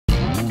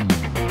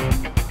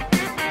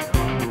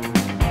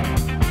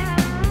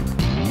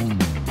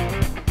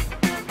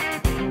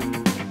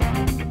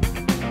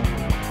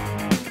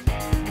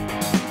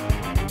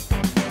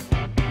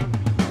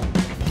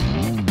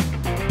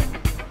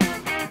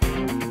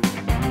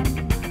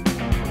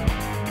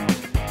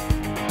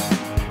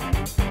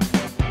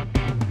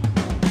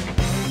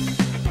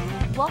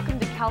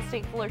Cal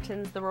State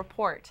Fullerton's The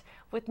Report,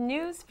 with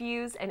news,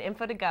 views, and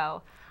info to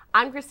go.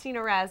 I'm Christina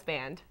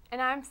Rasband.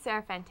 And I'm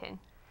Sarah Fenton.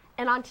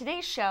 And on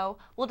today's show,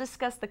 we'll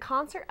discuss the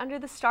Concert Under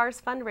the Stars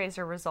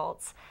fundraiser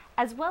results,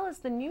 as well as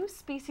the new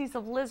species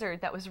of lizard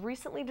that was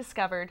recently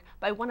discovered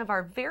by one of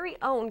our very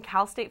own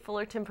Cal State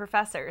Fullerton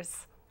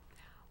professors.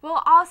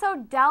 We'll also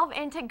delve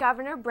into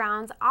Governor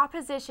Brown's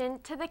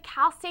opposition to the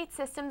Cal State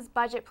system's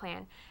budget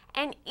plan,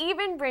 and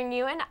even bring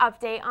you an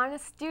update on a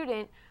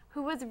student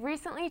who was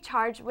recently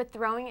charged with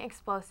throwing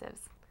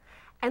explosives.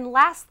 And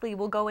lastly,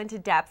 we'll go into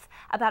depth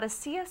about a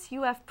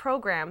CSUF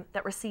program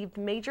that received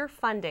major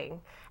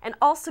funding, and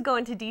also go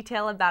into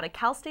detail about a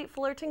Cal State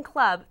Fullerton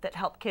club that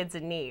helped kids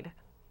in need.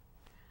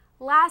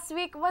 Last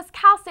week was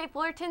Cal State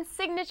Fullerton's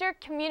signature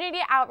community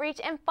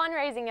outreach and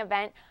fundraising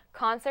event,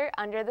 Concert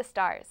Under the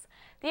Stars.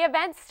 The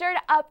event stirred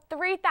up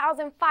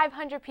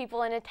 3,500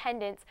 people in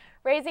attendance,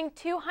 raising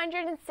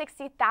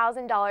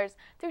 $260,000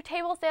 through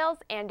table sales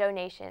and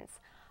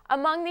donations.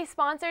 Among these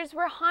sponsors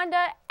were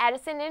Honda,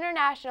 Edison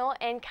International,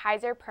 and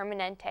Kaiser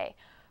Permanente,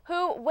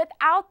 who,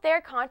 without their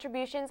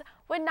contributions,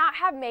 would not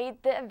have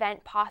made the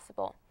event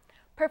possible.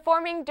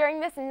 Performing during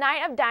this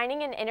night of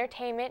dining and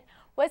entertainment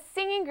was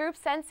singing group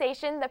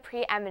sensation The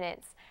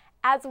Preeminence,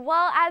 as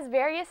well as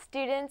various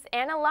students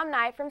and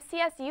alumni from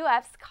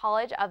CSUF's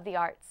College of the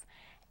Arts.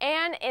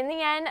 And in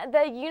the end,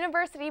 the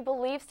university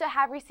believes to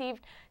have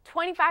received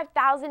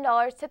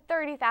 $25,000 to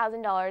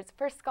 $30,000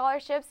 for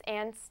scholarships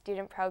and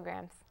student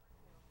programs.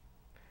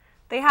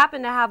 They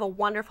happened to have a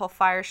wonderful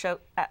fireworks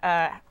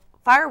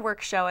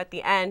show at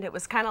the end. It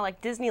was kind of like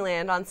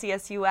Disneyland on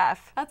CSUF.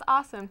 That's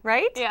awesome.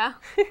 Right? Yeah.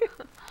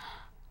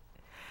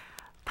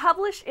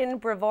 Published in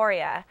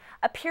Bravoria,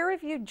 a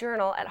peer-reviewed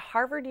journal at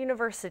Harvard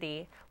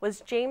University, was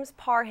James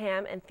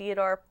Parham and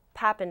Theodore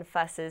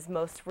Pappenfuss's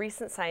most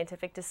recent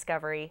scientific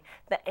discovery,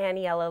 the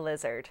Aniella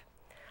lizard.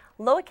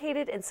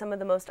 Located in some of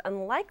the most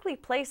unlikely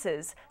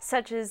places,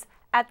 such as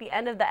at the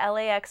end of the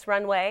LAX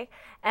runway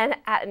and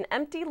at an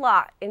empty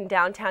lot in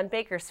downtown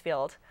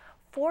Bakersfield,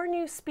 4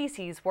 new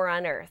species were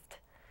unearthed.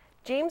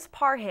 James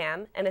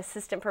Parham, an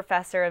assistant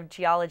professor of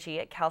geology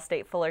at Cal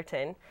State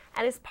Fullerton,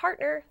 and his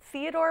partner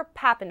Theodore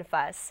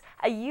Pappenfuss,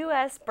 a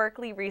U.S.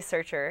 Berkeley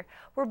researcher,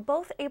 were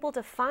both able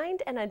to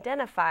find and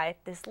identify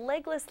this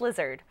legless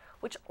lizard,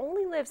 which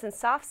only lives in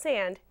soft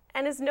sand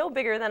and is no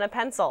bigger than a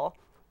pencil.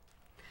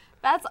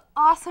 That's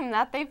awesome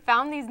that they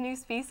found these new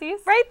species.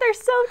 Right? They're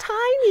so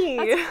tiny.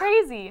 That's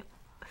crazy.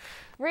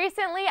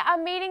 Recently, a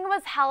meeting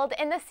was held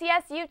in the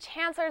CSU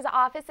Chancellor's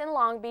office in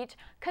Long Beach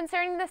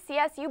concerning the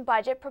CSU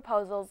budget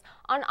proposals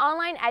on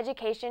online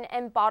education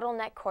and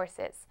bottleneck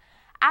courses.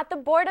 At the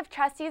Board of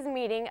Trustees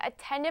meeting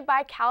attended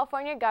by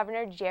California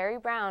Governor Jerry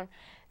Brown,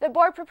 the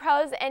board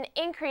proposed an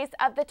increase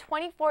of the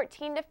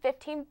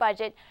 2014-15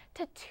 budget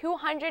to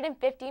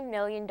 $250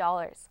 million.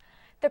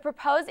 The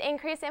proposed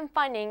increase in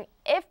funding,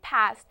 if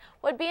passed,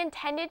 would be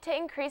intended to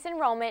increase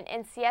enrollment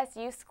in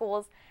CSU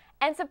schools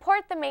and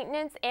support the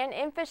maintenance and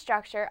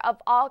infrastructure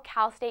of all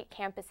Cal State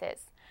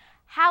campuses.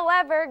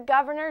 However,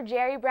 Governor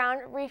Jerry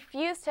Brown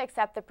refused to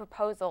accept the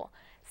proposal,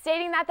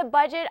 stating that the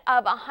budget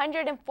of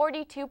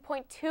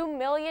 $142.2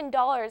 million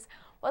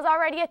was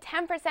already a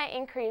 10%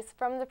 increase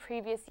from the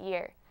previous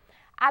year.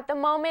 At the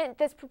moment,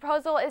 this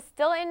proposal is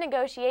still in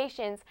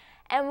negotiations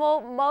and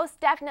will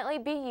most definitely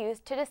be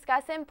used to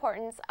discuss the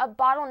importance of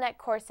bottleneck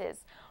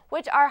courses,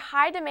 which are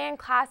high-demand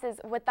classes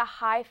with a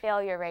high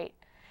failure rate.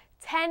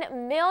 $10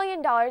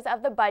 million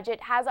of the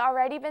budget has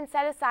already been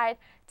set aside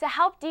to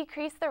help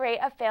decrease the rate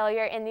of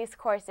failure in these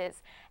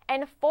courses,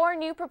 and 4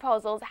 new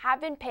proposals have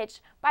been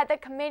pitched by the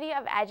Committee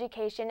of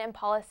Education and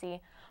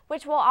Policy,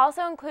 which will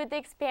also include the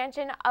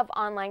expansion of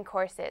online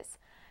courses.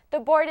 The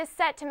board is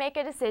set to make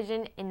a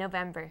decision in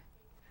November.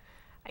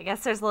 I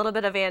guess there's a little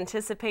bit of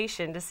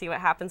anticipation to see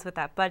what happens with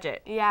that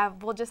budget. Yeah,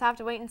 we'll just have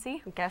to wait and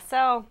see. I guess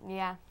so.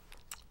 Yeah.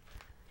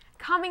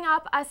 Coming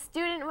up, a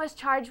student was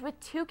charged with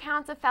 2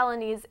 counts of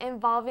felonies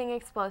involving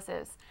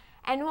explosives.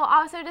 And we'll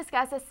also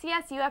discuss a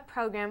CSUF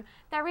program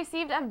that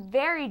received a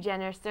very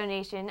generous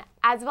donation,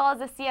 as well as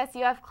a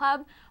CSUF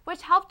club,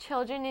 which helped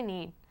children in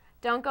need.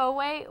 Don't go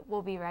away,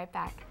 we'll be right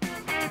back.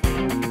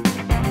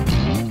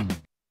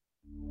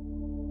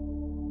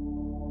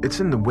 It's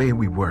in the way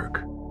we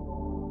work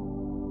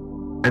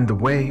and the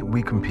way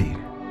we compete.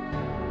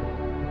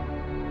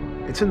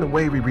 It's in the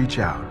way we reach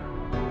out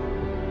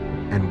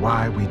and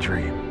why we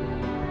dream.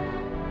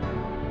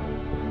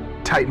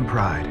 Titan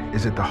pride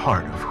is at the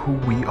heart of who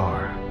we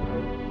are.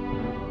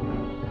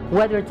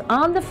 Whether it's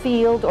on the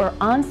field or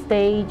on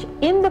stage,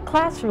 in the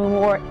classroom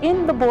or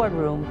in the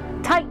boardroom,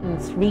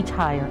 Titans reach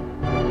higher.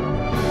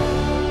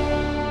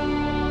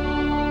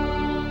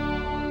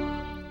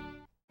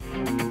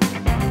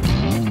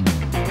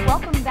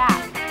 Welcome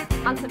back.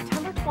 On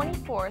September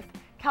 24th,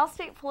 Cal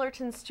State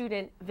Fullerton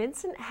student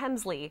Vincent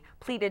Hemsley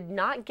pleaded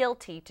not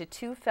guilty to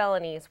 2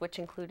 felonies, which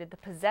included the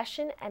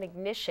possession and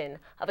ignition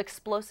of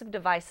explosive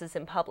devices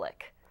in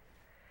public.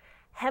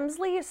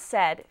 Hemsley is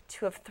said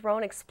to have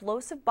thrown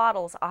explosive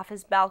bottles off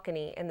his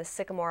balcony in the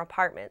Sycamore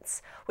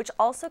Apartments, which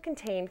also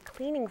contained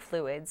cleaning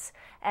fluids,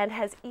 and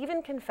has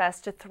even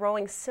confessed to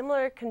throwing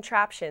similar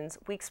contraptions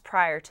weeks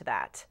prior to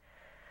that.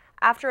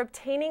 After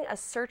obtaining a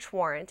search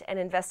warrant and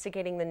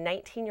investigating the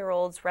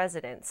 19-year-old's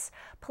residence,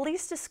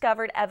 police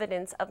discovered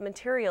evidence of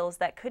materials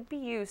that could be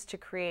used to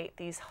create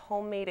these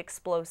homemade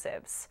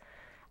explosives.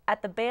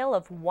 At the bail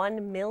of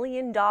 $1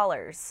 million,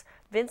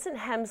 Vincent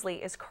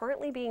Hemsley is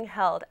currently being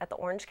held at the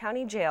Orange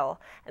County Jail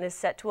and is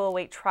set to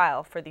await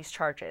trial for these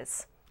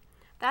charges.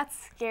 That's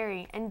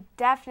scary and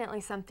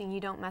definitely something you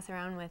don't mess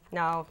around with.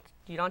 No,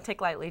 you don't take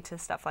lightly to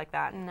stuff like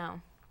that.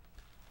 No.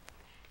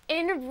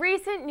 In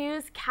recent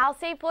news, Cal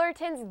State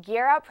Fullerton's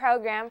Gear Up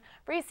program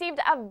received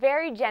a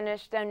very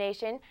generous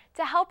donation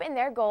to help in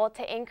their goal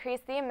to increase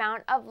the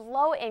amount of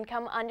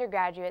low-income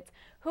undergraduates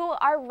who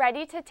are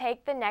ready to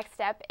take the next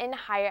step in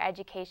higher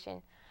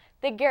education.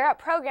 The Gear Up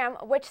program,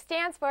 which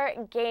stands for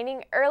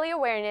Gaining Early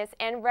Awareness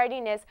and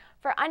Readiness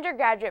for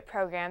Undergraduate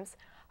Programs,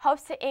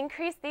 hopes to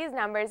increase these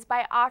numbers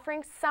by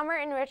offering summer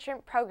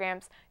enrichment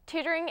programs,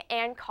 tutoring,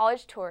 and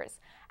college tours,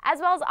 as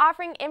well as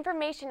offering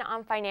information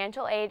on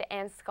financial aid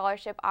and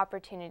scholarship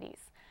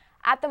opportunities.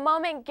 At the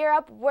moment, Gear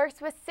Up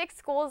works with 6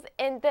 schools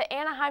in the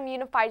Anaheim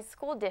Unified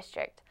School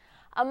District.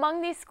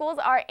 Among these schools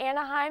are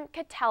Anaheim,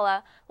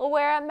 Catella,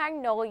 Loera,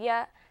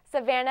 Magnolia,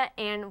 Savannah,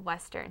 and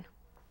Western.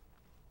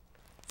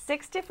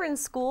 6 different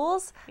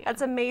schools? Yeah.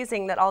 That's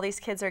amazing that all these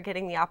kids are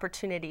getting the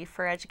opportunity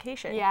for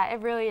education. Yeah,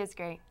 it really is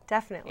great.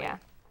 Definitely. Yeah.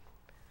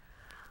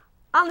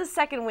 On the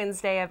second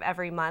Wednesday of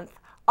every month,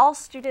 all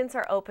students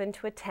are open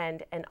to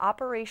attend an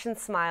Operation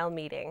Smile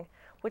meeting,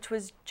 which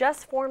was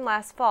just formed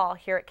last fall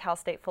here at Cal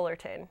State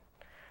Fullerton.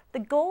 The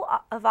goal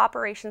of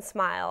Operation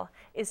Smile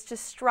is to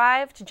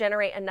strive to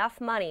generate enough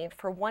money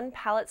for 1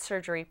 palate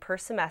surgery per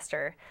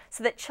semester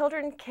so that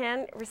children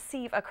can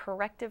receive a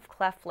corrective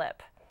cleft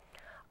lip.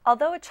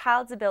 Although a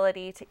child's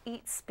ability to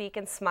eat, speak,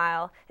 and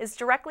smile is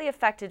directly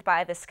affected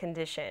by this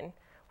condition,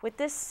 with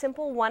this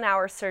simple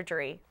 1-hour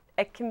surgery,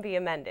 it can be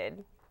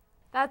amended.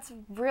 That's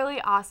really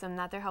awesome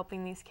that they're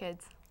helping these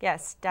kids.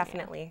 Yes,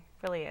 definitely.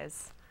 Yeah. Really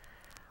is.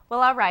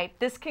 Well, all right.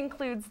 This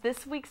concludes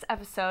this week's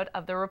episode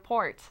of The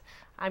Report.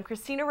 I'm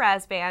Christina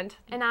Rasband.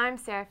 And I'm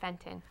Sarah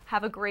Fenton.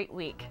 Have a great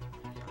week.